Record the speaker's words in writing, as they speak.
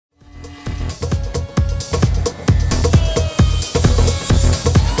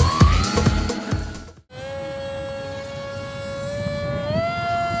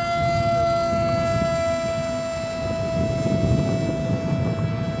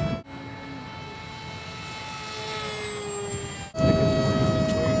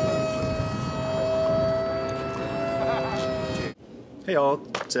Hey all,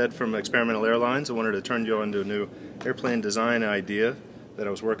 it's Ed from Experimental Airlines. I wanted to turn you on to a new airplane design idea that I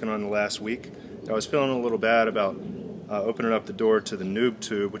was working on the last week. I was feeling a little bad about opening up the door to the noob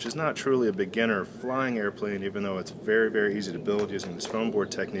tube, which is not truly a beginner flying airplane, even though it's very, very easy to build using this Foamboard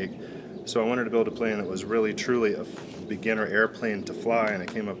technique. So I wanted to build a plane that was really, truly a beginner airplane to fly, and I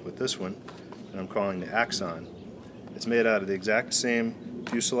came up with this one, and I'm calling the Axon. It's made out of the exact same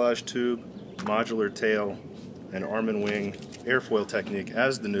fuselage tube, modular tail, and arm and wing airfoil technique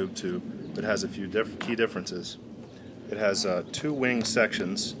as the noob tube, but has a few key differences. It has two wing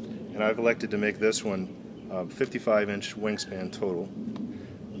sections, and I've elected to make this one 55-inch wingspan total.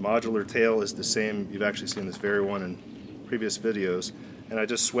 The modular tail is the same. You've actually seen this very one in previous videos, and I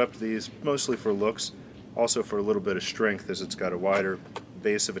just swept these mostly for looks, also for a little bit of strength, as it's got a wider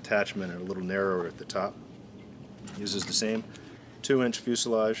base of attachment and a little narrower at the top. It uses the same 2-inch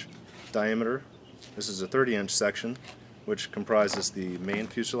fuselage diameter. This is a 30-inch section, which comprises the main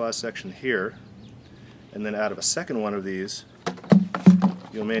fuselage section here, and then out of a second one of these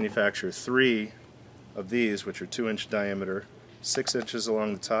you'll manufacture 3 of these, which are 2-inch diameter, 6 inches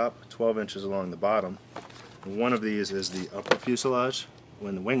along the top, 12 inches along the bottom. And one of these is the upper fuselage,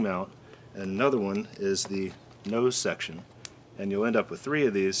 when the wing mount, and another one is the nose section. And you'll end up with 3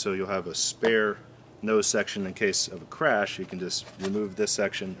 of these, so you'll have a spare nose section in case of a crash. You can just remove this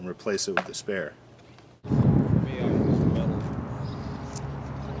section and replace it with the spare.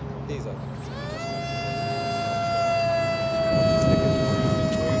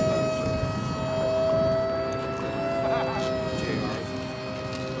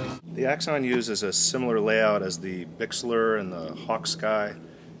 The Axon uses a similar layout as the Bixler and the HawkSky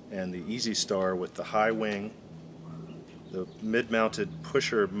and the EasyStar, with the high wing, the mid-mounted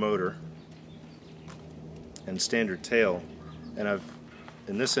pusher motor, and standard tail. And I've,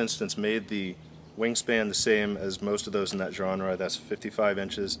 in this instance, made the wingspan the same as most of those in that genre. That's 55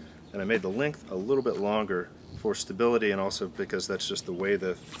 inches, and I made the length a little bit longer for stability, and also because that's just the way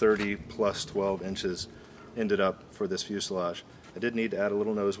the 30 plus 12 inches ended up for this fuselage. I did need to add a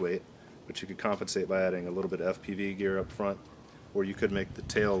little nose weight, but you could compensate by adding a little bit of FPV gear up front, or you could make the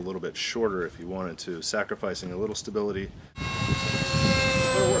tail a little bit shorter if you wanted to, sacrificing a little stability. But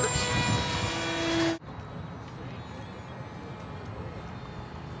it works.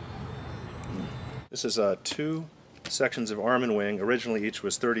 This is 2 sections of arm and wing. Originally each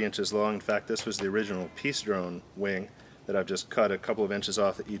was 30 inches long. In fact, this was the original piece drone wing that I've just cut a couple of inches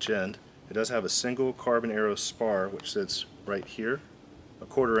off at each end. It does have a single carbon arrow spar, which sits right here. A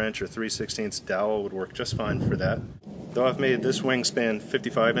 1/4 inch or 3/16 dowel would work just fine for that. Though I've made this wingspan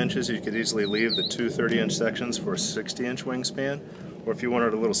 55 inches, you could easily leave the 2 30-inch sections for a 60-inch wingspan. Or if you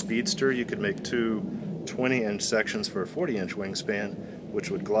wanted a little speedster, you could make 2 20-inch sections for a 40-inch wingspan, which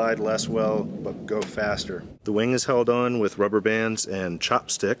would glide less well but go faster. The wing is held on with rubber bands and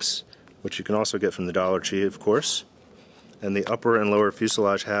chopsticks, which you can also get from the Dollar Tree, of course. And the upper and lower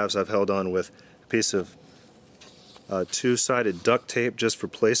fuselage halves I've held on with a piece of 2-sided duct tape just for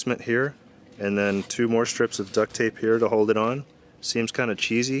placement here, and then 2 more strips of duct tape here to hold it on. Seems kind of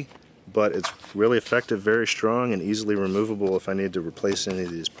cheesy, but it's really effective, very strong, and easily removable if I need to replace any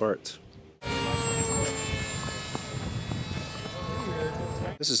of these parts.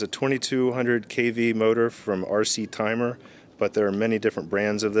 This is a 2200 kV motor from RC Timer, but there are many different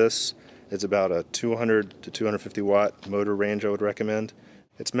brands of this. It's about a 200 to 250 watt motor range I would recommend.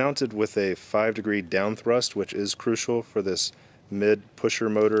 It's mounted with a 5-degree down thrust, which is crucial for this mid-pusher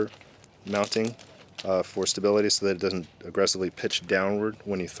motor mounting for stability, so that it doesn't aggressively pitch downward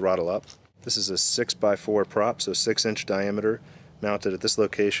when you throttle up. This is a 6x4 prop, so 6-inch diameter, mounted at this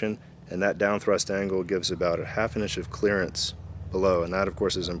location, and that down thrust angle gives about a 1/2 inch of clearance below, and that of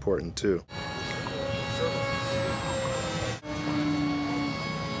course is important too.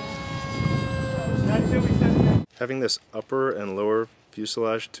 Having this upper and lower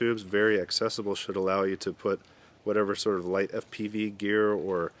fuselage tubes very accessible should allow you to put whatever sort of light FPV gear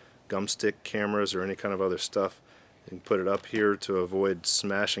or gumstick cameras or any kind of other stuff. You can put it up here to avoid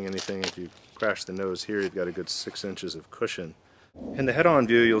smashing anything. If you crash the nose here, you've got a good 6 inches of cushion. In the head-on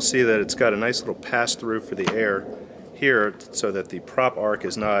view, you'll see that it's got a nice little pass-through for the air here, so that the prop arc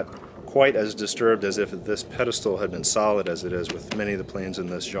is not quite as disturbed as if this pedestal had been solid, as it is with many of the planes in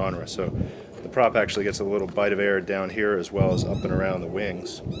this genre. So the prop actually gets a little bite of air down here as well as up and around the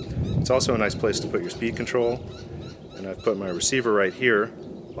wings. It's also a nice place to put your speed control, and I've put my receiver right here,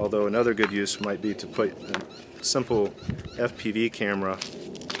 although another good use might be to put a simple FPV camera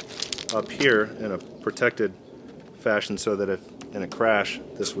up here in a protected fashion, so that if in a crash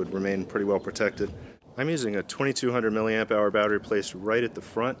this would remain pretty well protected. I'm using a 2200 milliamp hour battery placed right at the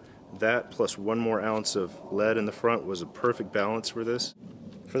front, that plus 1 more ounce of lead in the front was a perfect balance for this.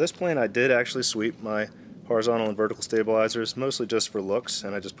 For this plane I did actually sweep my horizontal and vertical stabilizers, mostly just for looks,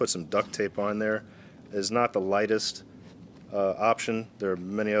 and I just put some duct tape on there. It's not the lightest option. There are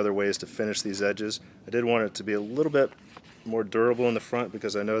many other ways to finish these edges. I did want it to be a little bit more durable in the front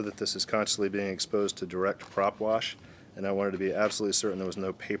because I know that this is constantly being exposed to direct prop wash, and I wanted to be absolutely certain there was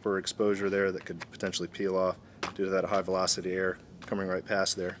no paper exposure there that could potentially peel off due to that high velocity air coming right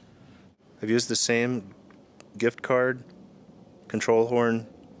past there. I've used the same gift card control horn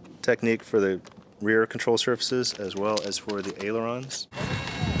technique for the rear control surfaces as well as for the ailerons.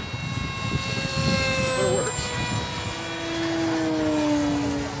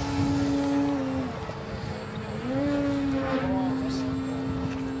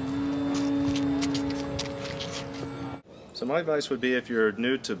 So my advice would be, if you're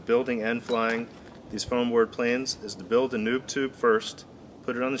new to building and flying these Foamboard planes, is to build a noob tube first,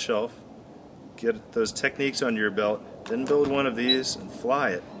 put it on the shelf, get those techniques under your belt, then build one of these and fly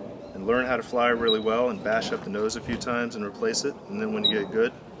it, and learn how to fly really well and bash up the nose a few times and replace it, and then when you get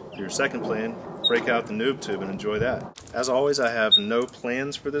good for your second plane, break out the noob tube and enjoy that. As always, I have no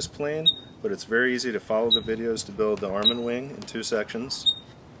plans for this plane, but it's very easy to follow the videos to build the arm and wing in 2 sections,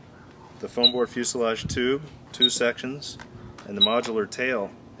 the Foamboard fuselage tube, 2 sections, and the modular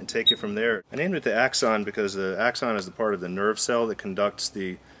tail, and take it from there. I named it the Axon because the axon is the part of the nerve cell that conducts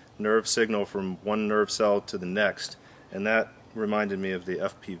the nerve signal from one nerve cell to the next, and that reminded me of the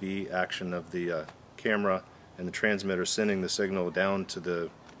FPV action of the camera and the transmitter sending the signal down to the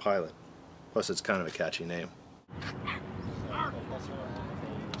pilot. Plus it's kind of a catchy name.